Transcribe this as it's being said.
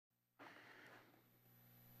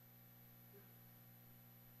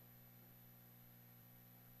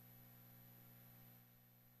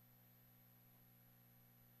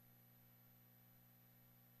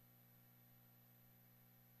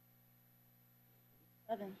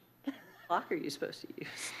7. Clock are you supposed to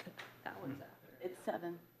use? That one's after. It's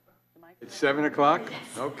 7. The mic- It's 7 o'clock?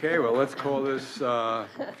 Okay, well, let's call this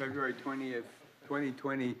February 20th,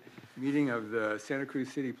 2020 meeting of the Santa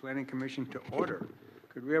Cruz City Planning Commission to order.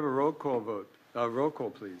 Could we have a roll call vote? Roll call,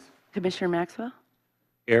 please. Commissioner Maxwell,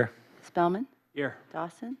 Here. Spellman, Here.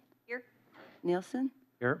 Dawson, Here. Nielsen,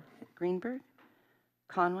 Here. Greenberg,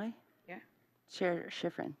 Conway, Here. Chair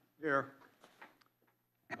Schifrin. Here.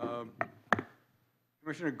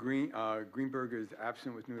 Commissioner Greenberg is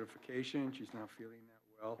absent with notification. She's not feeling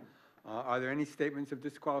that well. Are there any statements of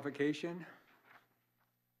disqualification?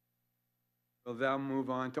 We'll now move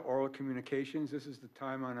on to oral communications. This is the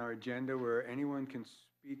time on our agenda where anyone can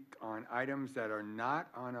speak on items that are not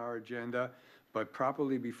on our agenda, but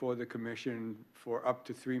properly before the commission for up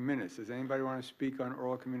to 3 minutes. Does anybody want to speak on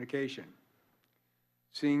oral communication?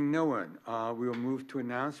 Seeing no one, we will move to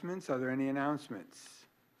announcements. Are there any announcements?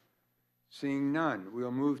 Seeing none, we'll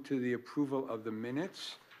move to the approval of the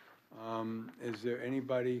minutes. Is there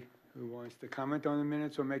anybody who wants to comment on the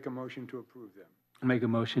minutes or make a motion to approve them? I'll make a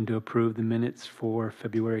motion to approve the minutes for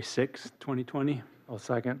February 6th, 2020. I'll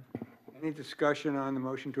second. Any discussion on the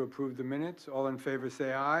motion to approve the minutes? All in favor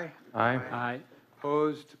say aye. Aye. Aye.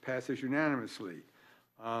 Opposed? Passes unanimously.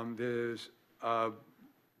 There's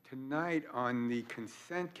tonight on the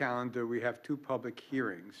consent calendar, we have 2 public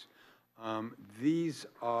hearings. These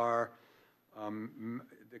are,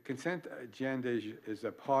 the consent agenda is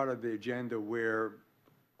a part of the agenda where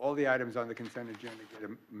all the items on the consent agenda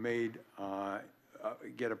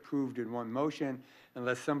get approved in one motion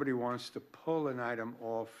unless somebody wants to pull an item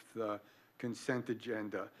off the consent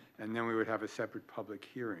agenda, and then we would have a separate public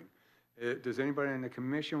hearing. Does anybody in the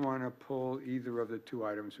commission want to pull either of the 2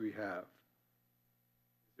 items we have?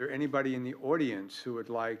 Is there anybody in the audience who would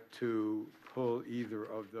like to pull either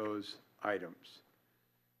of those items?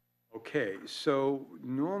 Okay, so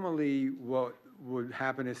normally what would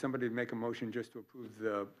happen is somebody would make a motion just to approve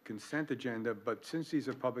the consent agenda, but since these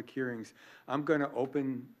are public hearings, I'm going to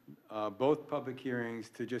open both public hearings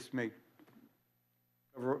to just make,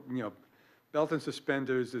 belt and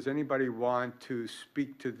suspenders. Does anybody want to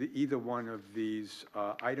speak to either one of these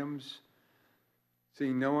items?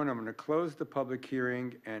 Seeing no one, I'm going to close the public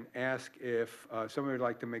hearing and ask if somebody would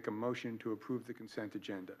like to make a motion to approve the consent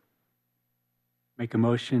agenda. Make a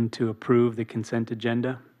motion to approve the consent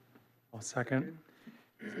agenda. I'll second.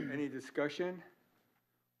 Is there any discussion?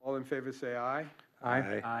 All in favor say aye.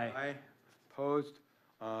 Aye. Aye. Opposed?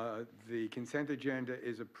 The consent agenda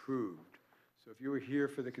is approved. So if you were here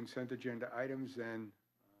for the consent agenda items, then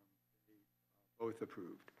both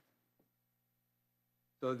approved.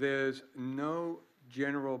 So there's no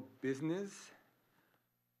general business.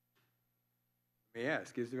 May I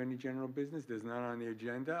ask, is there any general business? There's none on the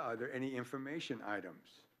agenda. Are there any information items?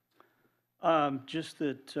 Just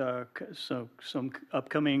that, so some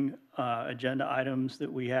upcoming agenda items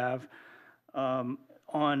that we have.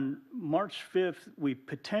 On March 5th, we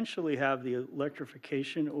potentially have the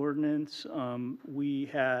electrification ordinance. We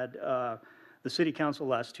had, the City Council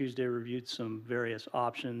last Tuesday reviewed some various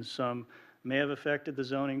options. Some may have affected the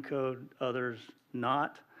zoning code, others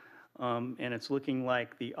not. And it's looking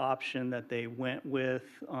like the option that they went with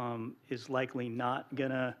is likely not going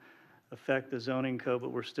to affect the zoning code,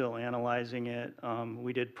 but we're still analyzing it.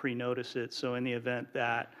 We did pre-notice it, so in the event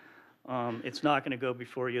that it's not going to go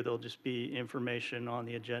before you, there'll just be information on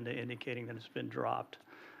the agenda indicating that it's been dropped.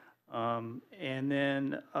 And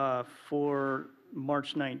then for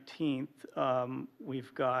March 19th,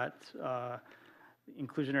 we've got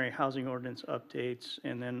inclusionary housing ordinance updates,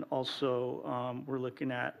 and then also we're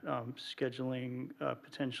looking at scheduling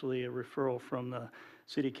potentially a referral from the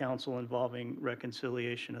City Council involving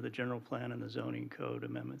reconciliation of the general plan and the zoning code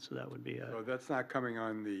amendments. So that would be So that's not coming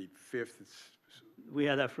on the 5th, it's we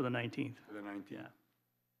had that for the 19th. for the 19th. Yeah.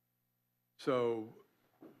 So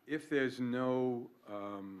if there's no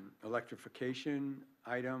electrification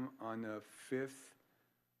item on the 5th,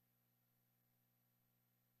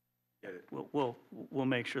 get it. We'll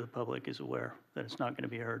make sure the public is aware that it's not going to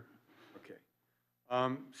be heard.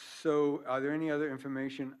 Okay. So are there any other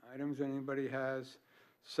information items anybody has?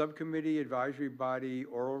 Subcommittee, advisory body,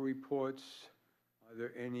 oral reports. Are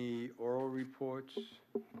there any oral reports?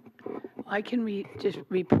 I can just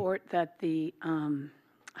report that the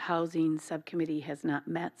Housing Subcommittee has not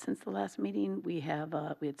met since the last meeting. We had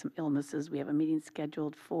some illnesses. We have a meeting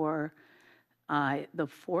scheduled for the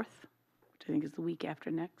 4th, which I think is the week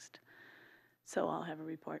after next. So I'll have a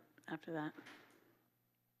report after that.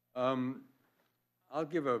 I'll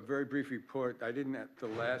give a very brief report. I didn't at the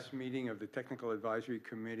last meeting of the Technical Advisory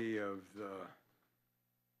Committee of the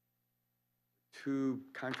two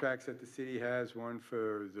contracts that the city has, one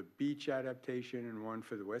for the beach adaptation and one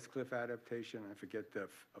for the West Cliff adaptation. I forget the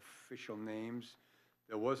official names.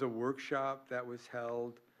 There was a workshop that was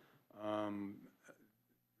held.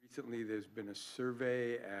 Recently, there's been a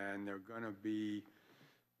survey, and they're going to be,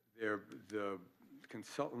 the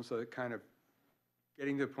consultants are kind of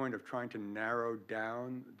getting to the point of trying to narrow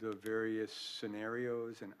down the various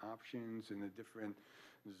scenarios and options in the different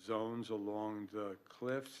zones along the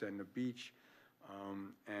cliffs and the beach.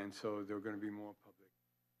 And so there are going to be more public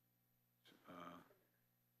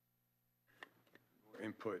more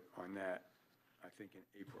input on that, I think, in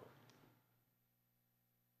April.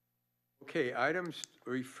 Okay, items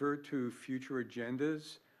refer to future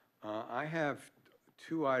agendas. I have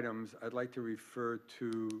two items I'd like to refer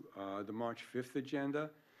to the March 5th agenda.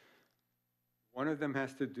 One of them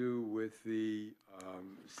has to do with the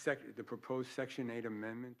proposed Section 8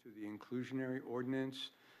 amendment to the inclusionary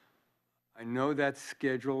ordinance. I know that's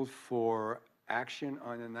scheduled for action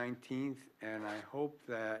on the 19th, and I hope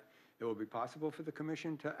that it will be possible for the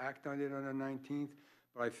commission to act on it on the 19th.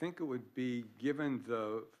 But I think it would be, given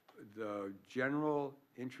the general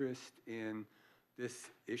interest in this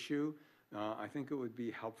issue, I think it would be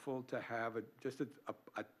helpful to have just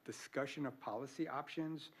a discussion of policy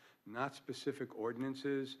options, not specific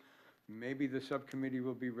ordinances. Maybe the subcommittee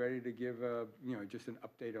will be ready to give just an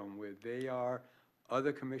update on where they are.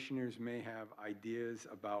 Other commissioners may have ideas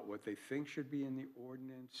about what they think should be in the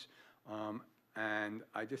ordinance. And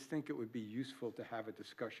I just think it would be useful to have a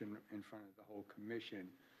discussion in front of the whole commission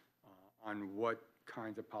on what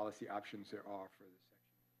kinds of policy options there are for the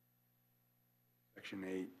Section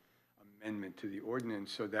 8 amendment to the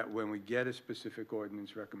ordinance, so that when we get a specific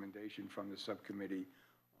ordinance recommendation from the subcommittee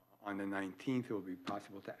on the 19th, it will be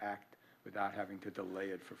possible to act without having to delay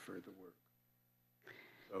it for further work.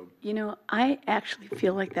 So, You know, I actually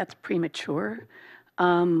feel like that's premature.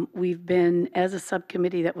 We've been, as a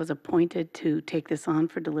subcommittee that was appointed to take this on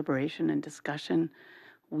for deliberation and discussion,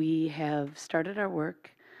 we have started our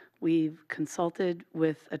work. We've consulted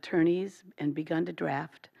with attorneys and begun to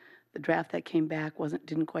draft. The draft that came back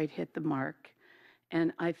didn't quite hit the mark.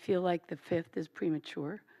 And I feel like the 5th is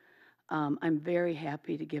premature. I'm very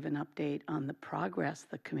happy to give an update on the progress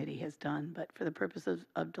the committee has done, but for the purposes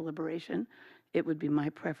of deliberation, it would be my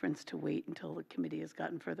preference to wait until the committee has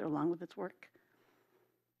gotten further along with its work.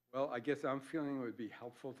 well, I guess I'm feeling it would be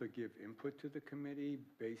helpful to give input to the committee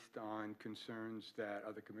based on concerns that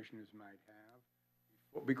other commissioners might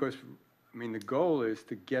have. Because, I mean, the goal is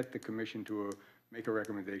to get the commission to make a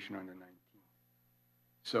recommendation on the 19th.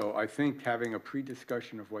 So I think having a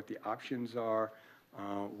pre-discussion of what the options are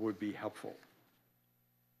would be helpful.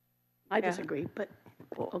 I Yeah. disagree, but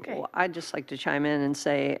okay. Well, I'd just like to chime in and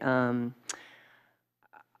say,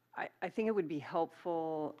 I think it would be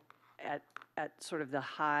helpful at sort of the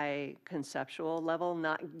high conceptual level,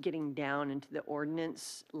 not getting down into the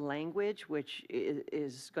ordinance language, which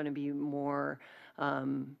is going to be more,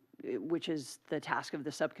 which is the task of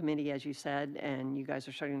the subcommittee, as you said, and you guys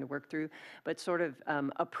are starting to work through, but sort of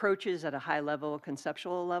approaches at a high level,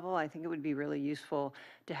 conceptual level. I think it would be really useful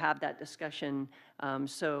to have that discussion,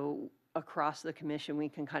 so across the commission we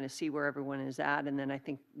can kind of see where everyone is at, and then I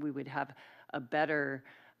think we would have a better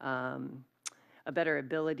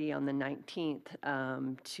ability on the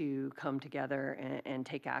 19th to come together and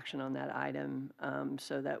take action on that item,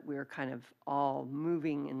 so that we're kind of all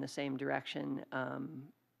moving in the same direction.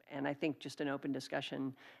 And I think just an open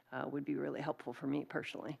discussion would be really helpful for me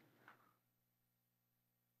personally.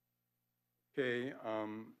 Okay,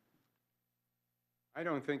 I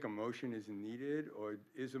don't think a motion is needed, or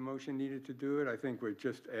is a motion needed to do it? I think we're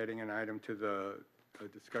just adding an item to a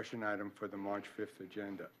discussion item for the March 5th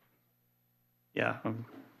agenda. Yeah, I'm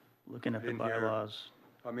looking at the Didn't hear- bylaws.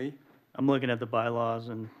 Pardon me? I'm looking at the bylaws,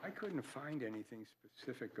 and I couldn't find anything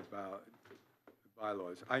specific about the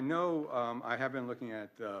bylaws. I know I have been looking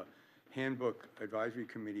at the handbook, advisory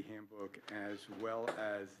committee handbook, as well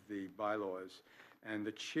as the bylaws. And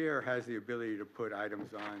the chair has the ability to put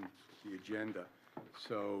items on the agenda.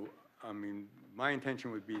 So, I mean, my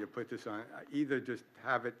intention would be to put this on, either just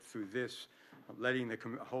have it through this, letting the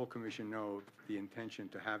whole commission know the intention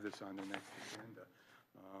to have this on the next agenda.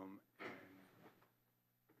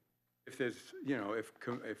 If there's,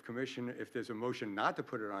 if there's a motion not to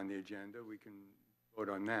put it on the agenda, we can vote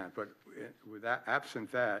on that. But with that,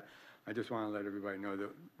 absent that, I just want to let everybody know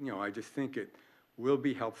that, I just think it will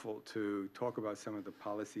be helpful to talk about some of the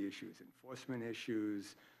policy issues, enforcement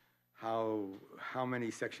issues, how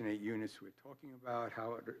many Section 8 units we're talking about,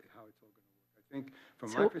 how it's all going to work. I think from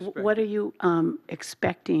my So perspective. what are you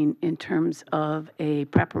expecting in terms of a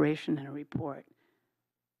preparation and a report?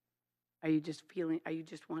 Are you just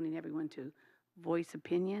wanting everyone to voice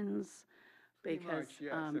opinions? Pretty Because much,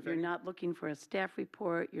 yes. If you're any- not looking for a staff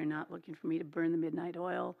report, you're not looking for me to burn the midnight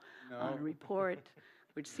oil on a No. report,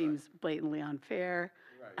 which seems blatantly unfair.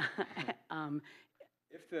 Right. Um,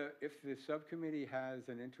 If the subcommittee has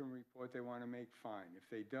an interim report they want to make, fine. If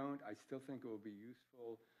they don't, I still think it will be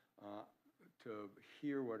useful to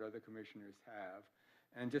hear what other commissioners have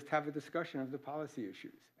and just have a discussion of the policy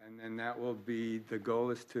issues. And then that will be, the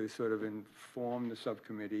goal is to sort of inform the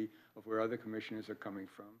subcommittee of where other commissioners are coming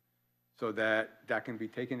from, so that that can be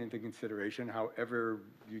taken into consideration, however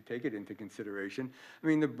you take it into consideration. I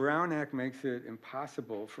mean, the Brown Act makes it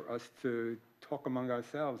impossible for us to talk among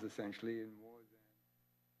ourselves, essentially, in more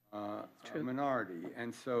than a True. minority.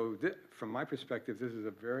 And so, from my perspective, this is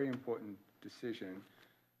a very important decision,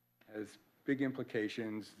 has big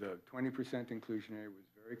implications. The 20% inclusionary was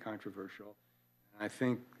very controversial. And I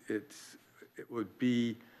think it would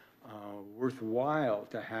be worthwhile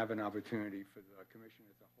to have an opportunity for the commission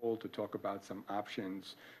as a whole to talk about some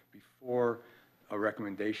options before a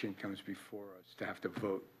recommendation comes before us to have to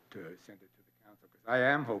vote to send it to the council. Because I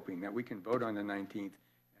am hoping that we can vote on the 19th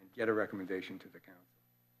and get a recommendation to the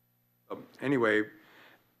council. Anyway,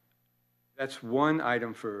 that's one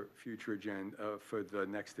item for future agenda, for the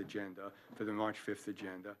next agenda, for the March 5th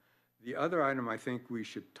agenda. The other item I think we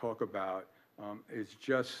should talk about is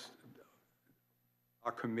just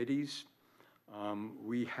our committees.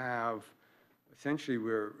 We have, essentially,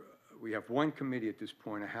 we have one committee at this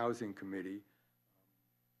point, a housing committee.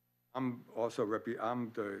 I'm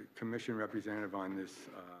the commission representative on this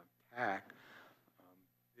TAC.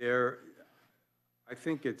 I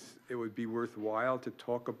think it would be worthwhile to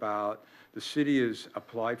talk about, the city has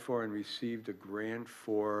applied for and received a grant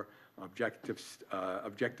for objective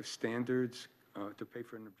standards, to pay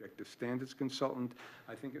for an objective standards consultant.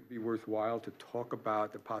 I think it'd be worthwhile to talk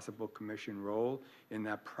about the possible commission role in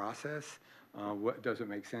that process. What does it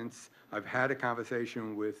make sense? I've had a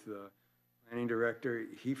conversation with the planning director.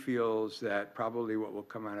 He feels that probably what will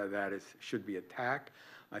come out of that should be a TAC.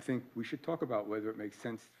 I think we should talk about whether it makes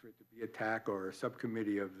sense for it to be a TAC or a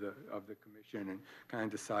subcommittee of the commission and kind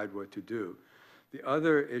of decide what to do. The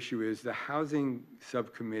other issue is the housing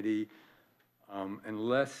subcommittee,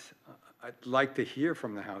 unless I'd like to hear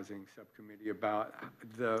from the housing subcommittee about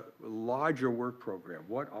the larger work program.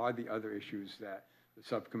 What are the other issues that the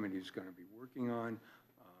subcommittee is going to be working on?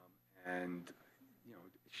 And, you know,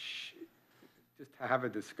 just have a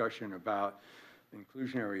discussion about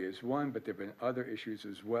inclusionary is one, but there have been other issues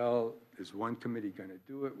as well. Is one committee going to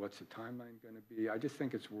do it? What's the timeline going to be? I just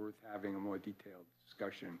think it's worth having a more detailed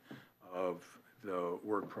discussion of the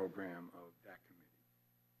work program of that committee.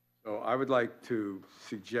 So I would like to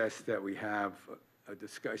suggest that we have a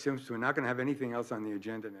discussion. Since we're not going to have anything else on the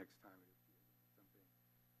agenda next time,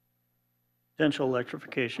 Potential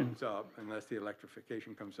electrification. comes up, unless the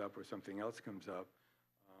electrification comes up or something else comes up,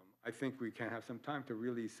 I think we can have some time to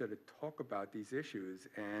really sort of talk about these issues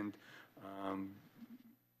and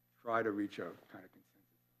try to reach a kind of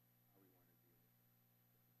consensus on how we want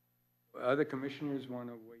to deal with it. Other commissioners want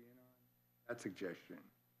to weigh in on that suggestion?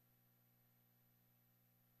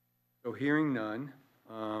 So hearing none,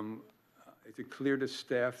 is it clear to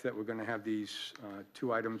staff that we're going to have these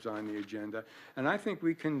two items on the agenda? And I think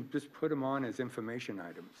we can just put them on as information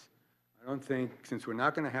items. I don't think, since we're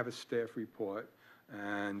not going to have a staff report,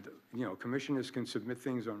 and, you know, commissioners can submit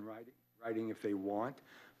things on writing if they want,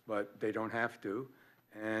 but they don't have to.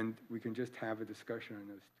 And we can just have a discussion on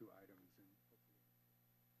those two items.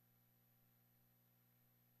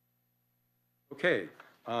 Okay,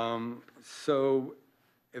 so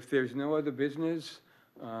if there's no other business,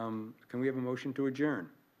 can we have a motion to adjourn?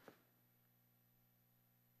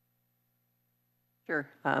 Sure.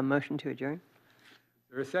 Motion to adjourn?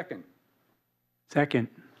 Is there a second? Second.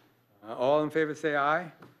 All in favor, say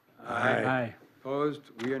aye. Aye. Opposed?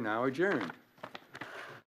 We are now adjourned.